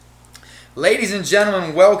Ladies and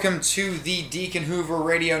gentlemen, welcome to the Deacon Hoover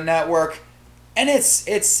Radio Network, and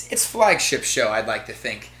it's flagship show. I'd like to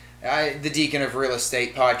think, the Deacon of Real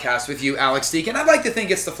Estate podcast with you, Alex Deacon. I'd like to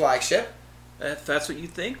think it's the flagship. If that's what you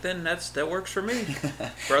think, then that works for me,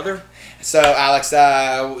 brother. So, Alex,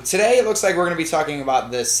 today it looks like we're going to be talking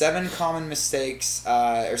about the 7 common mistakes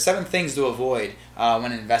or 7 things to avoid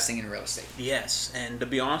when investing in real estate. Yes, and to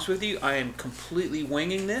be honest with you, I am completely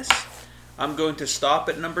winging this. I'm going to stop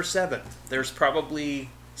at number 7. There's probably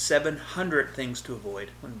 700 things to avoid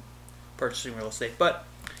when purchasing real estate, but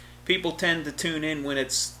people tend to tune in when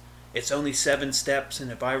it's only 7 steps,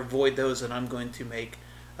 and if I avoid those, then I'm going to make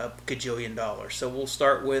a gajillion dollars. So we'll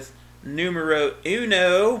start with numero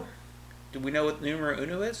uno. Do we know what numero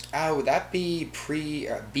uno is? Would that be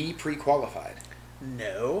pre-qualified?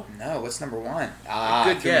 No. No, what's number 1?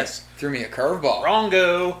 Good guess. Threw me a curveball.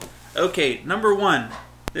 Wrongo. Okay, number 1.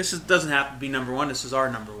 Doesn't have to be number 1. This is our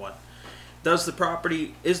number 1. Is the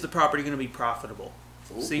property going to be profitable?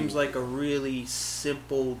 Ooh. Seems like a really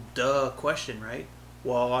simple, question, right?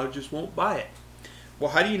 Well, I just won't buy it.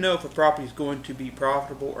 Well, how do you know if a property is going to be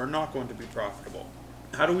profitable or not going to be profitable?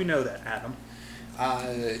 How do we know that, Adam?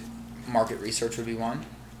 Market research would be one.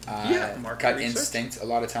 Market gut research. instinct a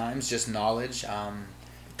lot of times, just knowledge.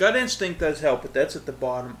 Gut instinct does help, but that's at the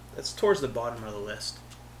bottom. That's towards the bottom of the list.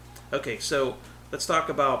 Okay, so let's talk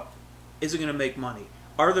about, is it going to make money?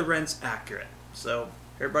 Are the rents accurate? So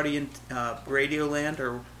everybody in Radio Land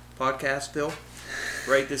or Podcastville,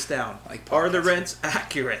 write this down. Are the rents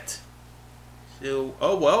accurate? So,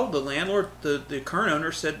 the landlord, the current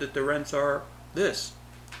owner said that the rents are this.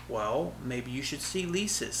 Well, maybe you should see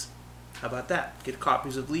leases. How about that? Get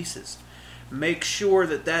copies of leases. Make sure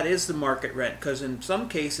that is the market rent, because in some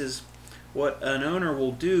cases, what an owner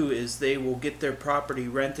will do is they will get their property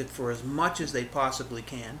rented for as much as they possibly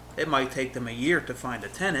can. It might take them a year to find a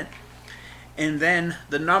tenant. And then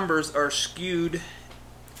the numbers are skewed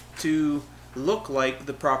to look like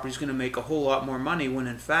the property's going to make a whole lot more money, when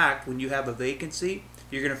in fact, when you have a vacancy,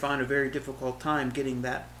 you're going to find a very difficult time getting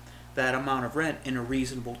that amount of rent in a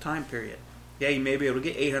reasonable time period. Yeah, you may be able to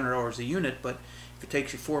get $800 a unit, but if it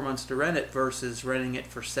takes you 4 months to rent it versus renting it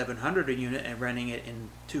for $700 a unit and renting it in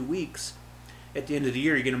 2 weeks, at the end of the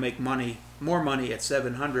year, you're going to make more money at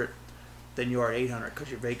 $700 than you are at $800,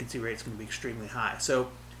 because your vacancy rate is going to be extremely high. So,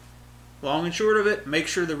 long and short of it, make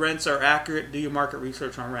sure the rents are accurate. Do your market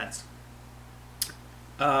research on rents.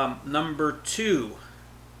 Number 2,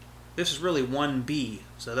 this is really 1B,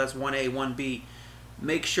 so that's 1A, 1B.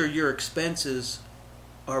 Make sure your expenses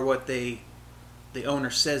are what the owner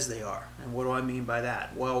says they are. And what do I mean by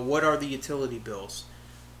that? Well, what are the utility bills?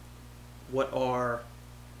 What are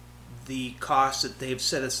the costs that they've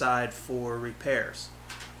set aside for repairs?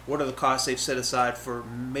 What are the costs they've set aside for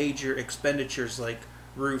major expenditures like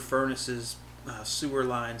roof, furnaces, sewer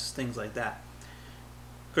lines, things like that?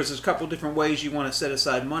 Because there's a couple different ways you want to set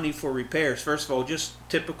aside money for repairs. First of all, just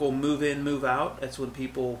typical move in, move out. That's when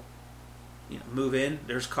people move in.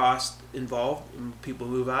 There's cost involved. When people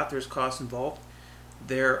move out, there's cost involved.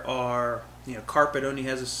 There are, carpet only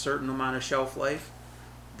has a certain amount of shelf life.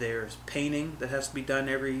 There's painting that has to be done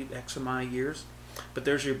every X amount of years. But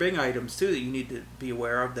there's your big items too that you need to be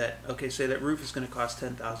aware of. Say that roof is going to cost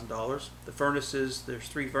 $10,000. The furnaces, there's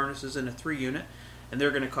 3 furnaces in a 3-unit, and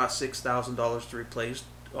they're going to cost $6,000 to replace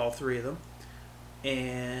all 3 of them.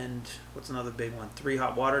 And what's another big one? 3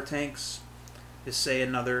 hot water tanks. Just say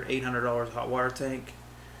another $800 hot water tank.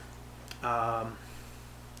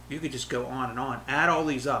 You could just go on and on. Add all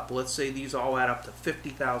these up. Let's say these all add up to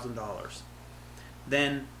 $50,000.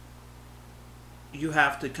 Then you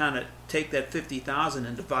have to kind of take that $50,000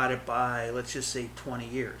 and divide it by, let's just say, 20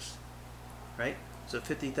 years, right? So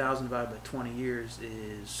 $50,000 divided by 20 years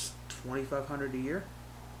is $2,500 a year.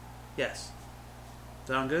 Yes.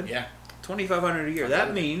 Sound good? Yeah. $2,500 a year.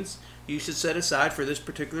 That means you should set aside for this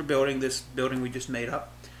particular building, we just made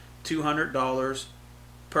up, $200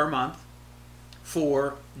 per month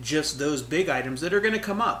for just those big items that are going to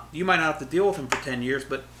come up. You might not have to deal with them for 10 years,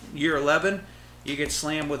 but year 11, you get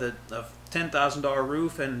slammed with a $10,000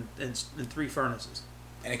 roof and 3 furnaces.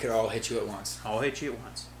 And it could all hit you at once. All hit you at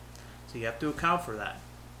once. So you have to account for that.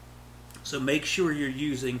 So make sure you're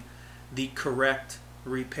using the correct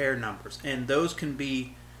repair numbers. And those can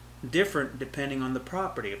be different depending on the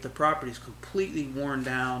property. If the property is completely worn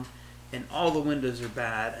down and all the windows are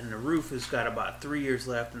bad and the roof has got about 3 years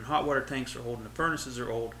left and hot water tanks are old and the furnaces are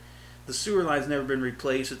old, the sewer line's never been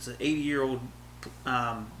replaced, it's an 80-year-old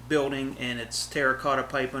building and it's terracotta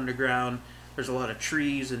pipe underground, there's a lot of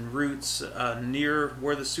trees and roots near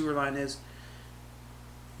where the sewer line is,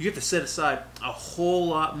 you have to set aside a whole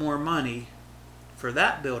lot more money for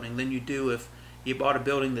that building than you do if you bought a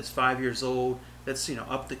building that's 5 years old, that's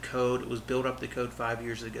up to code. It was built up to code 5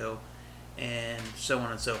 years ago, and so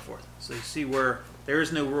on and so forth. So you see where there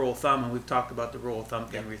is no rule of thumb, and we've talked about the rule of thumb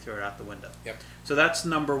thing. We throw it out the window. Yep. So that's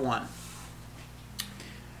number one.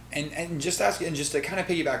 And just to kind of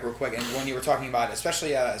piggyback real quick, and when you were talking about,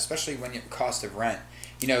 especially when you cost of rent,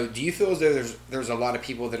 do you feel as though there's a lot of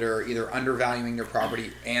people that are either undervaluing their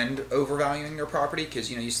property and overvaluing their property?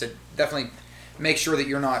 Because you said definitely make sure that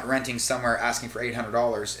you're not renting somewhere asking for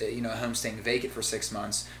 $800, a home staying vacant for 6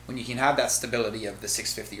 months when you can have that stability of the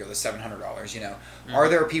 $650 or the $700. Mm-hmm. Are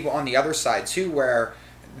there people on the other side too where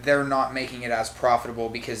they're not making it as profitable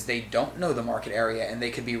because they don't know the market area and they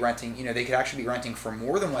could be renting, they could actually be renting for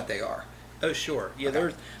more than what they are? Oh, sure. Yeah,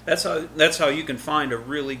 Okay. that's how you can find a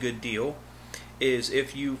really good deal, is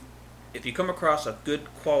if you come across a good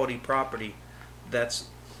quality property that's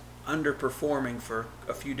underperforming for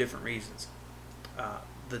a few different reasons.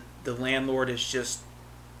 The landlord is just,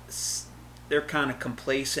 they're kind of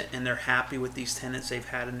complacent and they're happy with these tenants they've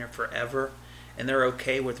had in there forever, and they're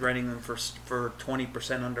okay with renting them for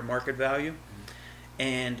 20% under market value. Mm-hmm.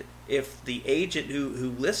 And if the agent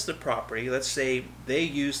who lists the property, let's say they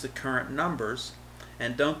use the current numbers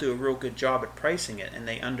and don't do a real good job at pricing it, and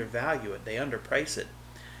they undervalue it, they underprice it,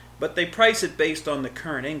 but they price it based on the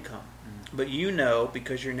current income. Mm-hmm. But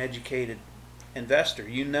because you're an educated investor,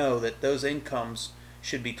 that those incomes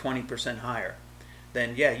should be 20% higher.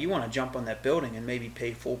 Then you want to jump on that building and maybe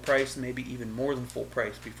pay full price, maybe even more than full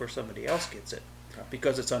price before somebody else gets it. Okay.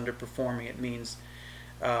 Because it's underperforming. It means,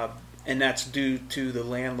 and that's due to the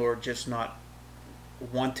landlord just not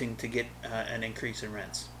wanting to get an increase in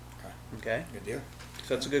rents. Okay. Good deal.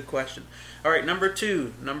 So that's a good question. All right, number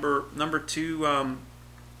two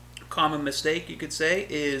common mistake you could say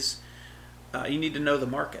is you need to know the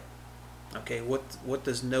market. Okay, what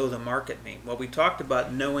does know the market mean? Well, we talked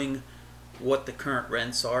about knowing what the current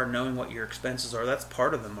rents are, knowing what your expenses are. That's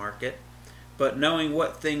part of the market. But knowing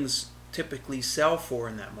what things typically sell for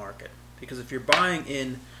in that market. Because if you're buying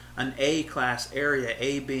in an A-class area,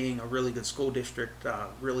 A being a really good school district,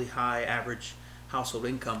 really high average household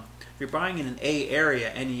income, if you're buying in an A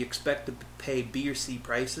area and you expect to pay B or C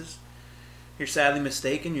prices, you're sadly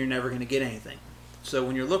mistaken. You're never going to get anything. So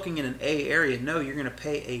when you're looking in an A area, know you're going to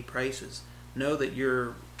pay A prices. Know that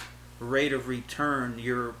your rate of return,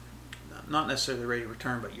 not necessarily the rate of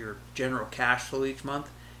return, but your general cash flow each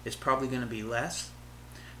month is probably going to be less.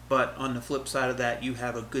 But on the flip side of that, you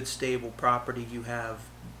have a good stable property, you have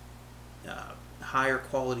higher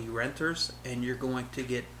quality renters, and you're going to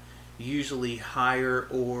get usually higher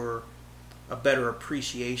or a better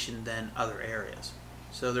appreciation than other areas.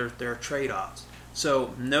 So there are trade-offs.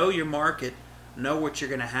 So know your market. Know what you're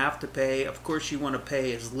going to have to pay. Of course, you want to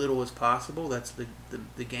pay as little as possible. That's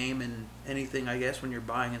the game in anything, I guess, when you're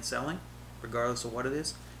buying and selling, regardless of what it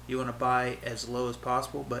is. You want to buy as low as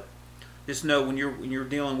possible, but just know when you're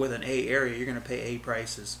dealing with an A area, you're going to pay A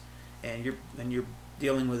prices, and you're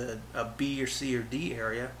dealing with a B or C or D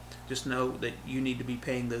area. Just know that you need to be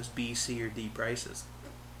paying those B, C, or D prices.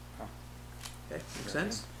 Oh. Okay, make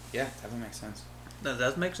sense? Yeah, definitely makes sense. That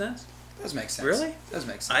does make sense. Does make sense. Really? Does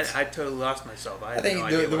make sense. I totally lost myself. I think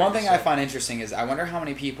the one thing I find interesting is I wonder how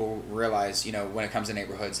many people realize, when it comes to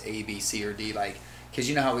neighborhoods, A, B, C, or D, because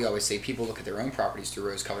you know how we always say people look at their own properties through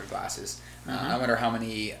rose-colored glasses. Mm-hmm. I wonder how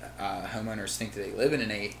many homeowners think that they live in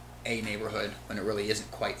an A neighborhood when it really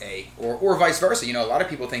isn't quite A, or vice versa. A lot of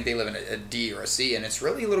people think they live in a D or a C, and it's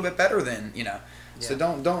really a little bit better than. Yeah. So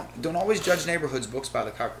don't always judge neighborhoods books by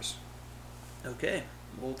the covers. Okay,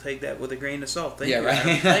 we'll take that with a grain of salt. Thank you. Right.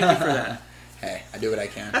 Thank you for that. Hey, I do what I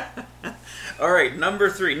can. All right,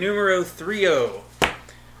 number 3, numero 30.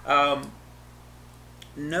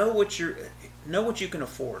 Know what you can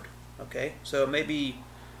afford. Okay, so maybe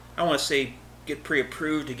I don't want to say get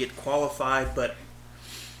pre-approved to get qualified, but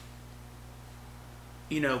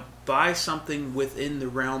buy something within the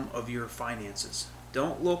realm of your finances.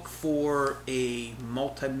 Don't look for a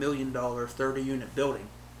multi-million-dollar 30-unit building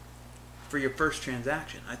for your first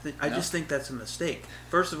transaction. I just think that's a mistake.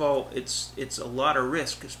 First of all, it's a lot of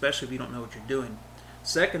risk, especially if you don't know what you're doing.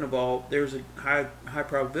 Second of all, there's a high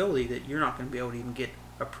probability that you're not going to be able to even get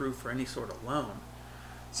approved for any sort of loan.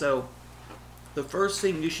 So the first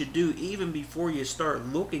thing you should do, even before you start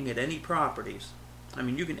looking at any properties,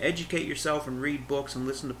 you can educate yourself and read books and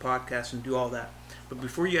listen to podcasts and do all that, but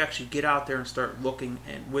before you actually get out there and start looking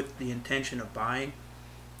and with the intention of buying,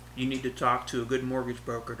 you need to talk to a good mortgage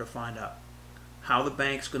broker to find out how the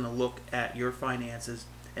bank's going to look at your finances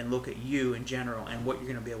and look at you in general and what you're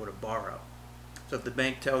going to be able to borrow. So if the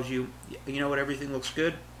bank tells you, everything looks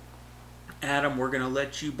good, Adam, we're going to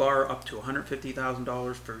let you borrow up to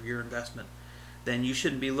 $150,000 for your investment, then you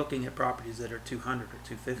shouldn't be looking at properties that are 200 or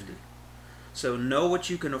 250. Mm-hmm. So know what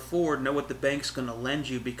you can afford, know what the bank's going to lend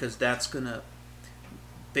you, because that's going to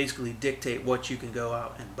basically dictate what you can go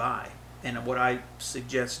out and buy. And what I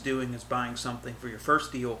suggest doing is buying something for your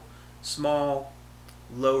first deal, small,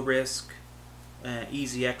 low risk,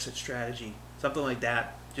 easy exit strategy, something like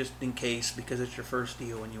that, just in case, because it's your first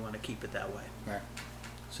deal and you want to keep it that way. Right.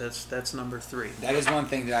 So that's number 3. That is one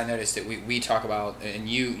thing that I noticed that we talk about, and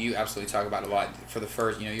you absolutely talk about a lot. For the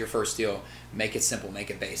first, your first deal, make it simple, make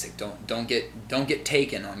it basic. Don't get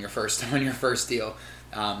taken on your first deal.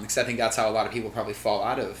 Because I think that's how a lot of people probably fall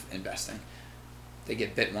out of investing. They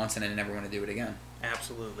get bit once and then never want to do it again.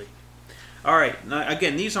 Absolutely. All right. Now,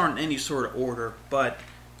 again, these aren't in any sort of order, but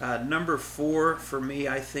number 4 for me,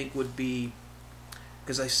 I think, would be,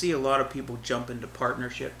 because I see a lot of people jump into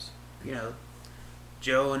partnerships.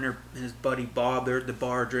 Joe and his buddy Bob, they're at the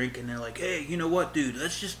bar drinking. They're like, hey, you know what, dude?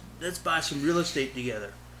 Let's buy some real estate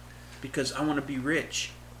together because I want to be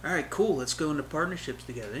rich. All right, cool. Let's go into partnerships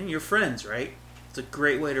together. And you're friends, right? It's a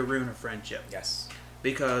great way to ruin a friendship. Yes.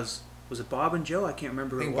 Because, was it Bob and Joe? I can't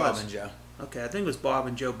remember who it was. Bob and Joe. Okay, I think it was Bob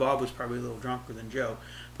and Joe. Bob was probably a little drunker than Joe.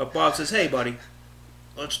 But Bob says, hey, buddy,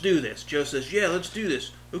 let's do this. Joe says, yeah, let's do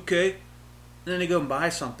this. Okay. And then they go and buy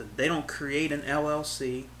something. They don't create an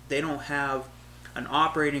LLC. They don't have an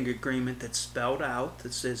operating agreement that's spelled out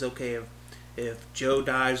that says, okay, if Joe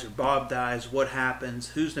dies or Bob dies, what happens?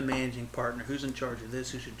 Who's the managing partner? Who's in charge of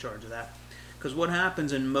this? Who's in charge of that? Because what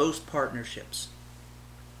happens in most partnerships,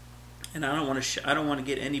 and I don't want to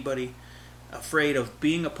get anybody afraid of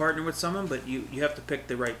being a partner with someone, but you have to pick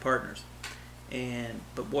the right partners.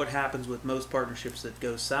 But what happens with most partnerships that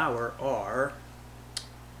go sour are,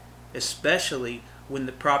 especially when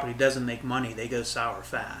the property doesn't make money, they go sour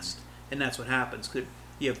fast. And that's what happens.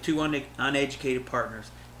 You have 2 uneducated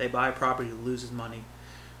partners. They buy a property that loses money.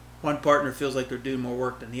 One partner feels like they're doing more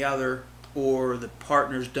work than the other, or the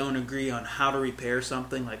partners don't agree on how to repair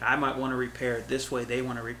something. Like, I might want to repair it this way, they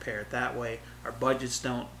want to repair it that way. Our budgets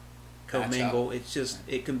don't commingle.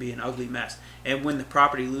 It can be an ugly mess. And when the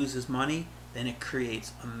property loses money, then it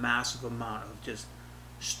creates a massive amount of just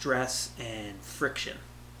stress and friction.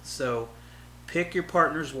 So pick your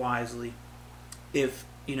partners wisely. If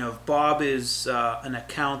Bob is an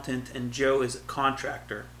accountant and Joe is a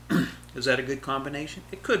contractor, is that a good combination?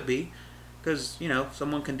 It could be, because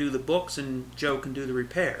someone can do the books and Joe can do the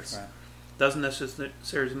repairs. Right. Doesn't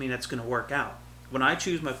necessarily mean that's going to work out. When I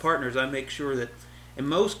choose my partners, I make sure that, in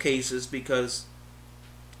most cases, because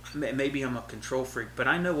maybe I'm a control freak, but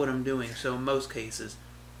I know what I'm doing. So in most cases,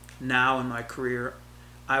 now in my career,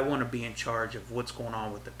 I want to be in charge of what's going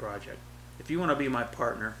on with the project. If you want to be my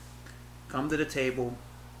partner, come to the table,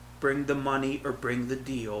 bring the money or bring the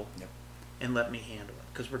deal, and let me handle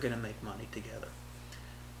it, because we're going to make money together.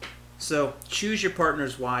 So choose your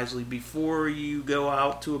partners wisely before you go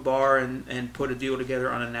out to a bar and put a deal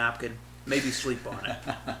together on a napkin. Maybe sleep on it.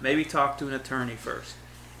 Maybe talk to an attorney first.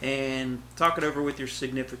 And talk it over with your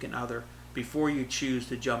significant other before you choose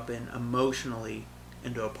to jump in emotionally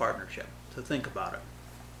into a partnership. So think about it.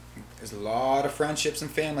 There's a lot of friendships and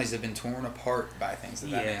families that have been torn apart by things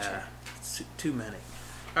of that nature. Yeah, too many.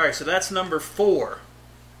 All right, so that's number 4.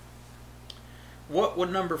 What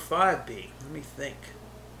would number 5 be? Let me think.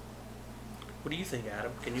 What do you think,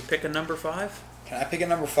 Adam? Can you pick a number 5? Can I pick a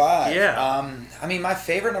number 5? Yeah. My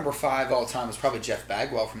favorite number 5 of all time was probably Jeff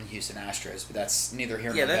Bagwell from the Houston Astros, but that's neither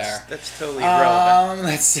here nor there. Yeah, that's totally irrelevant.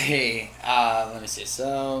 Let's see. Let me see.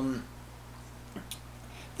 So,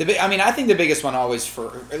 I think the biggest one always,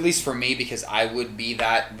 at least for me, because I would be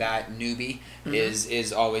that newbie,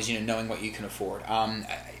 is always knowing what you can afford.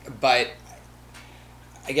 But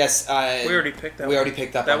I guess we already picked that. We already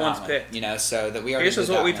picked up that on one's that picked. One, so that we already. This is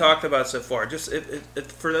what we talked about so far. Just if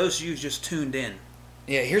for those of you who just tuned in.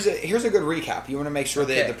 Yeah, here's a good recap. You want to make sure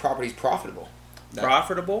that the property's profitable.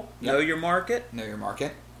 Profitable. Yep. Know your market. Know your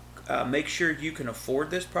market. Make sure you can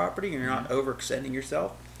afford this property. You're not overextending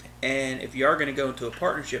yourself. And if you are going to go into a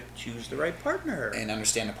partnership, choose the right partner. And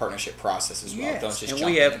understand the partnership process as well. Yes. Don't just and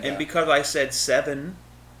jump we have, in and because I said 7,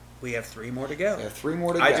 we have 3 more to go. We have 3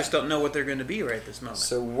 more to go. I just don't know what they're going to be right at this moment.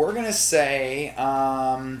 So we're going to say,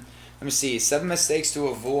 let me see, 7 mistakes to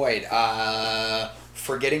avoid.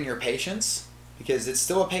 Forgetting your patience, because it's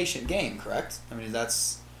still a patient game, correct? I mean,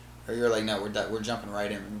 that's, or you're like, no, we're jumping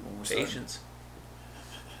right in when we're Patience.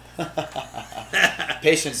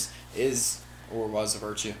 Patience is or was a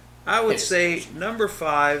virtue. I would say number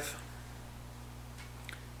 5.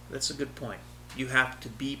 That's a good point. You have to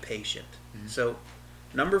be patient. Mm-hmm. So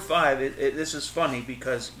Number 5, this is funny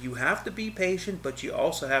because you have to be patient, but you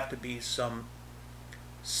also have to be some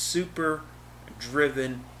super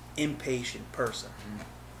driven, impatient person. Mm-hmm.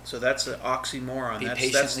 So that's an oxymoron. Be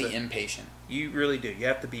patiently impatient. You really do. You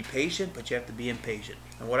have to be patient, but you have to be impatient.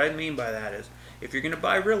 And what I mean by that is, if you're going to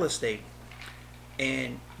buy real estate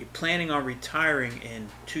and you're planning on retiring in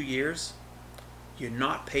 2 years, you're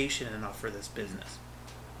not patient enough for this business.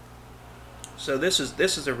 So this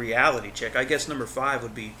is a reality check. I guess number 5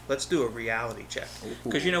 would be, let's do a reality check.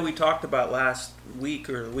 Because we talked about last week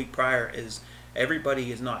or the week prior is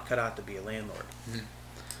everybody is not cut out to be a landlord. Mm-hmm.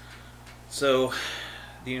 So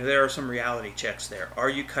there are some reality checks there.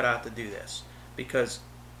 Are you cut out to do this? Because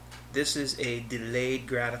this is a delayed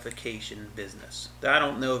gratification business. I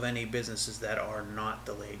don't know of any businesses that are not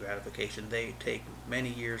delayed gratification. They take many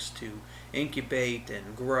years to incubate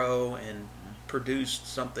and grow and produce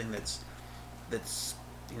something that's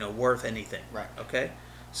worth anything. Right. Okay?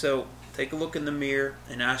 So take a look in the mirror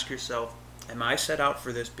and ask yourself, am I set out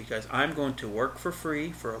for this because I'm going to work for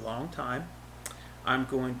free for a long time? I'm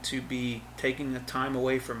going to be taking the time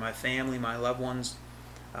away from my family, my loved ones,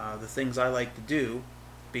 the things I like to do,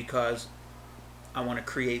 because I want to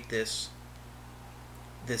create this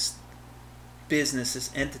business, this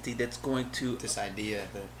entity that's going to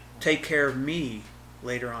take care of me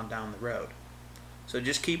later on down the road. So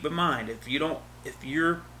just keep in mind, if you don't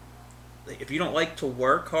like to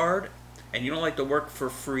work hard and you don't like to work for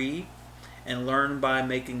free and learn by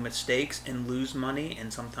making mistakes and lose money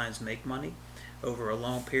and sometimes make money over a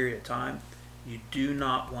long period of time, you do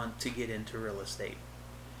not want to get into real estate.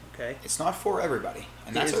 Okay? It's not for everybody,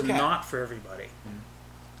 and that's okay. It is not for everybody. Mm-hmm.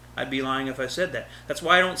 I'd be lying if I said that. That's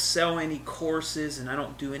why I don't sell any courses and I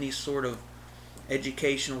don't do any sort of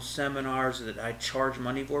educational seminars that I charge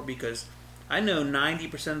money for, because I know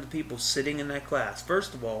 90% of the people sitting in that class,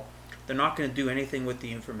 first of all, they're not going to do anything with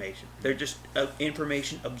the information. They're just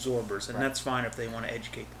information absorbers, and that's fine if they want to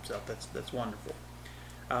educate themselves. That's wonderful.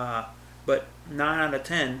 But 9 out of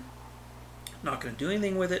 10 not going to do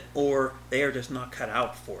anything with it, or they are just not cut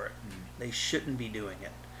out for it. They shouldn't be doing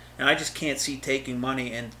it. And I just can't see taking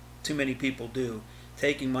money, and too many people do,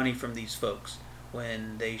 taking money from these folks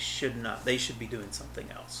when they should not. They should be doing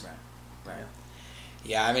something else. Right.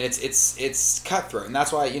 Yeah, I mean it's cutthroat, and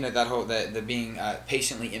that's why that whole the being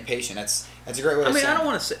patiently impatient. That's a great way. I mean, I don't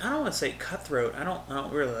want to say cutthroat. I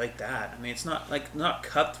don't really like that. I mean, it's not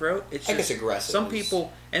cutthroat. It's just, I guess aggressive. Some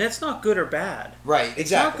people, and it's not good or bad. Right. Exactly.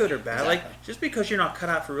 It's not good or bad. Exactly. Like, just because you're not cut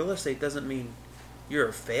out for real estate doesn't mean you're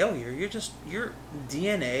a failure. Your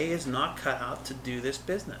DNA is not cut out to do this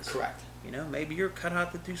business. Correct. Maybe you're cut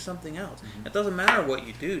out to do something else. Mm-hmm. It doesn't matter what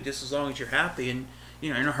you do, just as long as you're happy and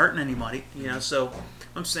you're not hurting anybody. So what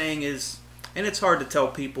I'm saying is, and it's hard to tell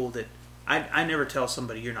people that I never tell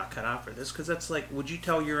somebody you're not cut out for this, because that's like, would you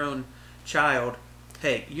tell your own child,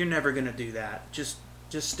 hey, you're never going to do that. Just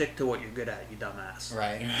stick to what you're good at, you dumbass.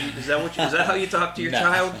 Right. Is that how you talk to your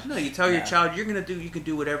child? No, you tell your child you can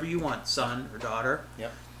do whatever you want, son or daughter.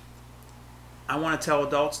 Yep. I want to tell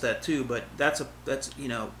adults that too, but that's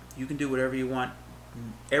you can do whatever you want.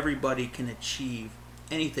 Everybody can achieve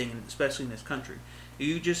anything, especially in this country.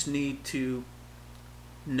 You just need to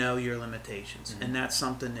know your limitations, and that's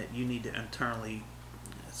something that you need to internally,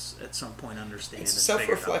 at some point, understand.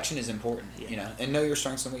 Self-reflection is important, and know your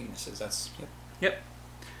strengths and weaknesses. That's Yep.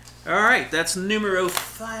 All right, that's numero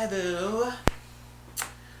 5.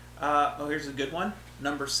 Here's a good one.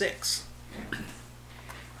 Number 6.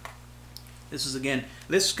 This is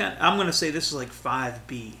I'm going to say this is like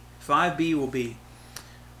 5B. 5B will be,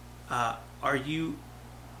 how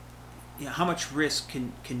much risk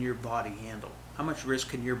can your body handle? How much risk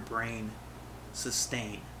can your brain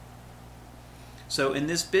sustain? So in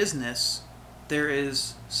this business, there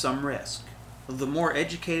is some risk. The more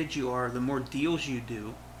educated you are, the more deals you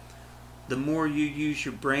do, the more you use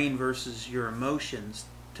your brain versus your emotions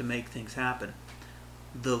to make things happen.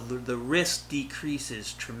 The risk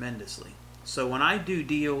decreases tremendously. So when I do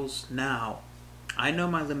deals now, I know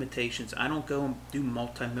my limitations. I don't go and do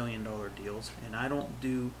multi-million-dollar deals, and I don't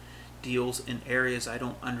do deals in areas I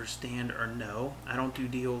don't understand or know. I don't do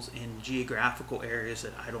deals in geographical areas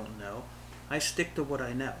that I don't know. I stick to what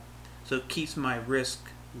I know. So it keeps my risk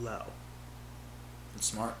low. That's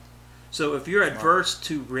smart. So if you're adverse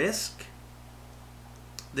to risk,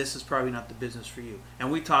 this is probably not the business for you.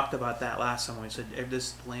 And we talked about that last time when we said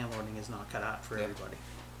this landlording is not cut out for everybody.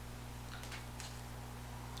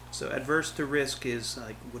 So adverse to risk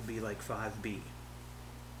would be like 5B.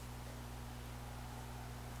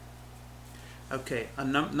 Okay,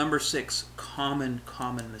 number 6, common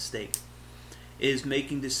mistake is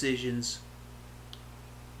making decisions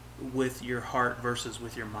with your heart versus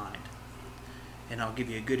with your mind. And I'll give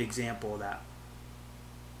you a good example of that.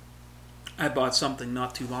 I bought something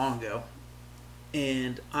not too long ago,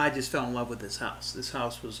 and I just fell in love with this house. This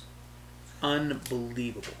house was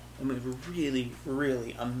unbelievable. I mean, really,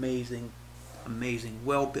 really amazing,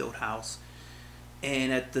 well-built house.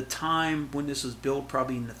 And at the time when this was built,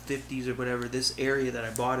 probably in the 50s or whatever, this area that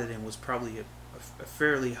I bought it in was probably a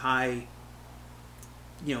fairly high,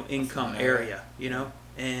 income area,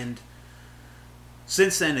 And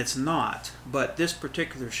since then it's not. But this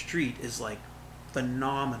particular street is like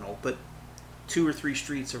phenomenal. But 2 or 3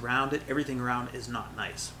 streets around it, everything around it is not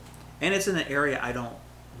nice. And it's in an area I don't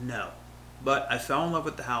know. But I fell in love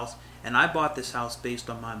with the house, and I bought this house based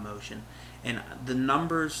on my emotion. And the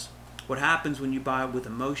numbers, what happens when you buy with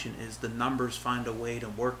emotion is the numbers find a way to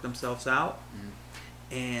work themselves out,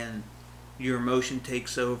 and your emotion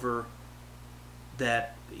takes over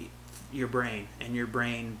your brain, and your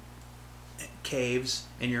brain caves,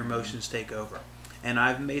 and your emotions take over. And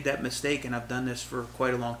I've made that mistake, and I've done this for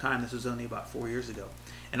quite a long time. This was only about 4 years ago.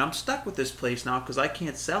 And I'm stuck with this place now because I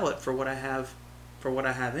can't sell it for what I have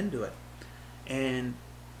into it. And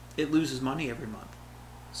it loses money every month.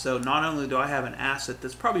 So not only do I have an asset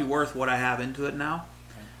that's probably worth what I have into it now,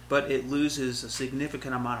 but it loses a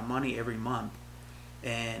significant amount of money every month.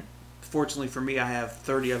 And fortunately for me, I have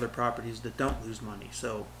 30 other properties that don't lose money.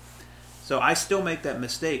 So I still make that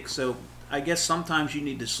mistake. So I guess sometimes you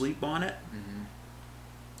need to sleep on it. Mm-hmm.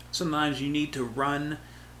 Sometimes you need to run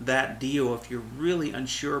that deal. If you're really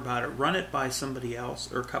unsure about it, run it by somebody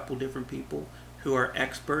else or a couple different people who are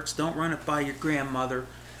experts. Don't run it by your grandmother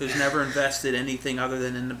who's never invested anything other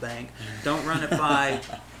than in the bank. Don't run it by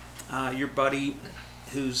your buddy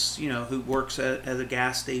who works at a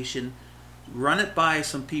gas station. Run it by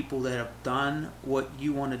some people that have done what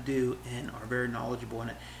you want to do and are very knowledgeable in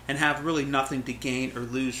it and have really nothing to gain or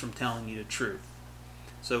lose from telling you the truth.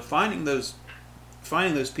 So finding those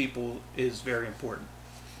people is very important.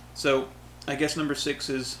 So I guess number 6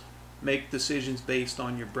 is make decisions based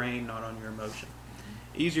on your brain, not on your emotion.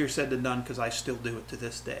 Easier said than done because I still do it to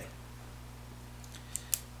this day.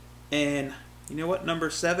 And you know what number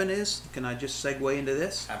 7 is? Can I just segue into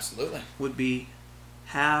this? Absolutely. Would be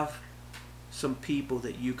have some people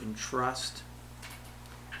that you can trust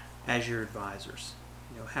as your advisors.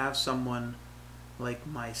 Have someone like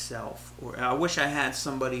myself, or I wish I had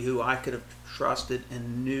somebody who I could have trusted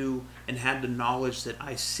and knew and had the knowledge that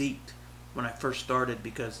I sought when I first started,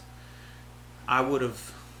 because I would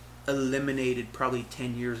have eliminated probably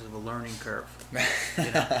 10 years of a learning curve.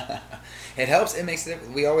 It helps. It makes it.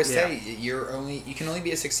 We always say you can only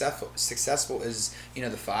be as successful as the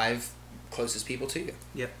 5 closest people to you.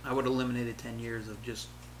 Yep, I would have eliminated 10 years of just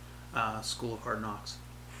School of Hard Knocks.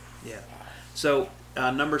 Yeah. So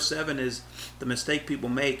number 7 is the mistake people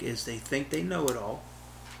make is they think they know it all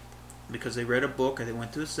because they read a book or they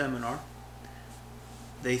went to a seminar.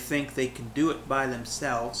 They think they can do it by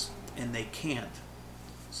themselves, and they can't.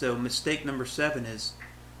 So mistake number 7 is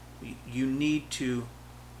you need to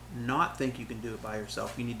not think you can do it by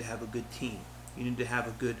yourself. You need to have a good team. You need to have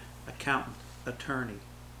a good accountant, attorney,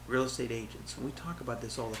 real estate agents. And we talk about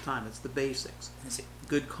this all the time. It's the basics.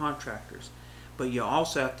 Good contractors. But you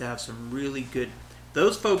also have to have some really good...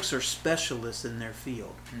 Those folks are specialists in their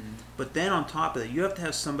field. Mm-hmm. But then on top of that, you have to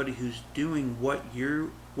have somebody who's doing what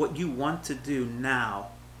you want to do now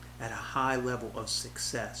at a high level of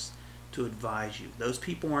success to advise you. Those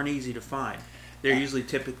people aren't easy to find. They're usually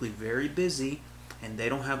typically very busy, and they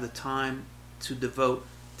don't have the time to devote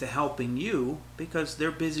to helping you because they're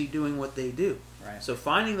busy doing what they do. Right. So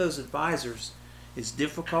finding those advisors is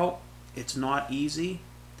difficult. It's not easy.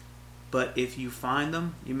 But if you find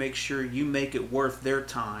them, you make sure you make it worth their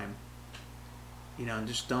time. And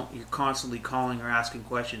just don't, you're constantly calling or asking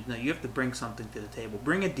questions. No, you have to bring something to the table.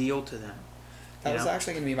 Bring a deal to them. That was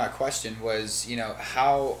actually going to be my question was,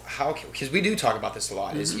 how because we do talk about this a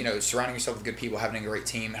lot, mm-hmm. is, surrounding yourself with good people, having a great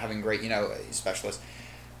team, having great, specialists.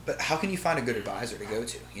 But how can you find a good advisor to go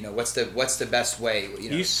to? What's the best way?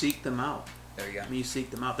 You seek them out. There you go. You seek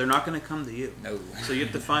them out. They're not going to come to you. No. So you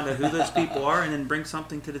have to find out who those people are and then bring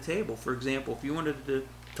something to the table. For example, if you wanted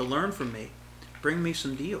to learn from me, bring me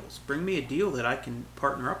some deals. Bring me a deal that I can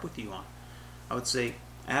partner up with you on. I would say,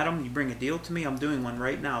 Adam, you bring a deal to me. I'm doing one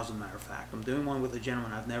right now, as a matter of fact. I'm doing one with a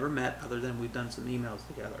gentleman I've never met other than we've done some emails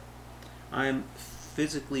together. I am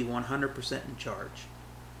physically 100% in charge.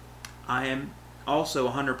 I am also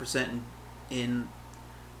 100% in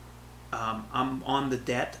I'm on the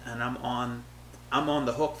debt, and I'm on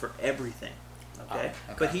the hook for everything. Okay?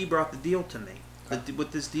 But he brought the deal to me. Okay.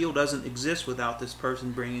 But this deal doesn't exist without this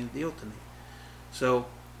person bringing the deal to me. So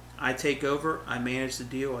I take over, I manage the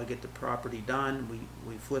deal, I get the property done,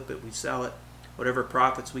 we flip it, we sell it. Whatever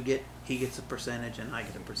profits we get, he gets a percentage and I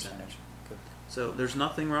get a percentage. Good. So there's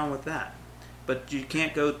nothing wrong with that. But you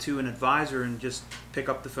can't go to an advisor and just pick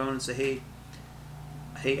up the phone and say,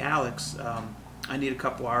 hey Alex, I need a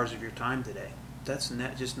couple hours of your time today. That's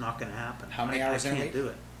just not going to happen. How many hours in a week? I can't do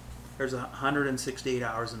it. There's 168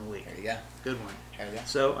 hours in a week. There you go. Good one. There you go.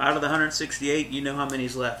 So out of the 168, you know how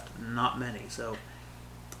many's left? Not many. So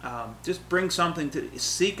just bring something to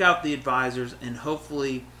seek out the advisors, and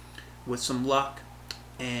hopefully, with some luck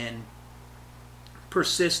and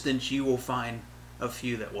persistence, you will find a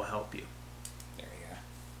few that will help you. There you go.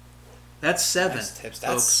 That's 7. Nice tips.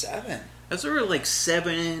 Folks. That's 7. That's really like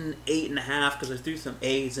 7, 8.5 because I threw some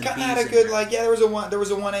A's and Kind B's. of had a in good there. there was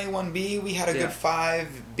a 1A, 1B. We had a good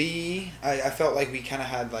 5B. I felt like we kind of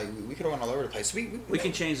had we could have went all over the place. We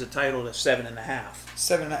can change the title to 7.5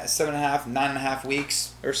 7.5, 9.5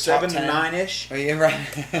 weeks or 7 to Top 10. 9ish. Oh, yeah, right.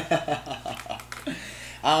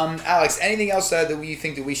 Alex, anything else that you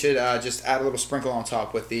think that we should just add a little sprinkle on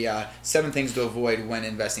top with the 7 things to avoid when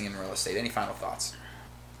investing in real estate? Any final thoughts?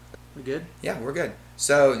 We good? Yeah, we're good.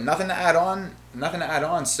 So nothing to add on.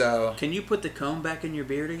 So Can you put the comb back in your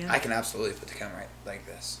beard again? I can absolutely put the comb right like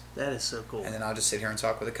this, That is so cool. and then I'll just sit here and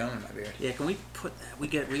talk with a comb in my beard. Yeah, can we put that? We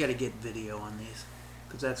got to get video on these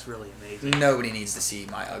because that's really amazing. Nobody needs to see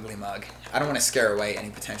my ugly mug. I don't want to scare away any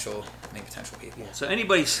potential people. So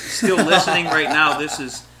anybody still listening right now, this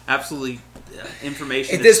is absolutely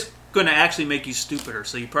information At that's this- going to actually make you stupider.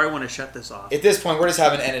 So you probably want to shut this off. At this point, we're just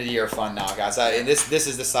having end of the year fun now, guys. And this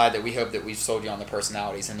is the side that we hope that we've sold you on the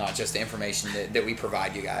personalities and not just the information that we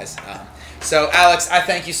provide you guys. So, Alex, I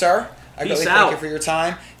thank you, sir. I Peace really out. thank you for your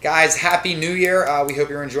time. Guys, Happy New Year. We hope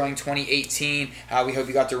you're enjoying 2018. We hope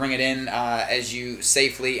you got to ring it in as you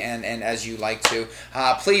safely and as you like to.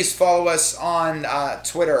 Please follow us on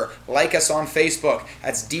Twitter. Like us on Facebook.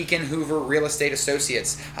 That's Deacon Hoover Real Estate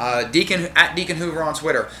Associates. Deacon Hoover on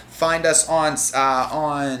Twitter. Find us on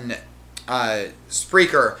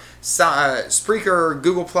Spreaker,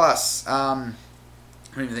 Google Plus. I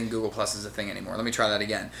don't even think Google Plus is a thing anymore. Let me try that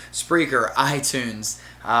again. Spreaker, iTunes,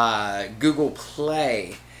 Google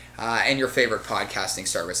Play, and your favorite podcasting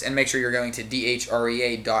service. And make sure you're going to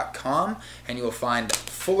dhrea.com, and you will find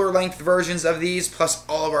fuller length versions of these, plus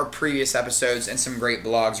all of our previous episodes and some great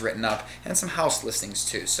blogs written up, and some house listings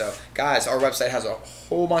too. So, guys, our website has a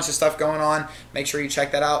whole bunch of stuff going on. Make sure you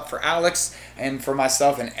check that out. For Alex and for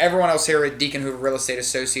myself and everyone else here at Deacon Hoover Real Estate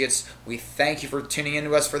Associates, we thank you for tuning in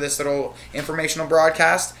to us for this little informational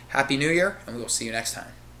broadcast. Happy New Year, and we will see you next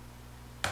time.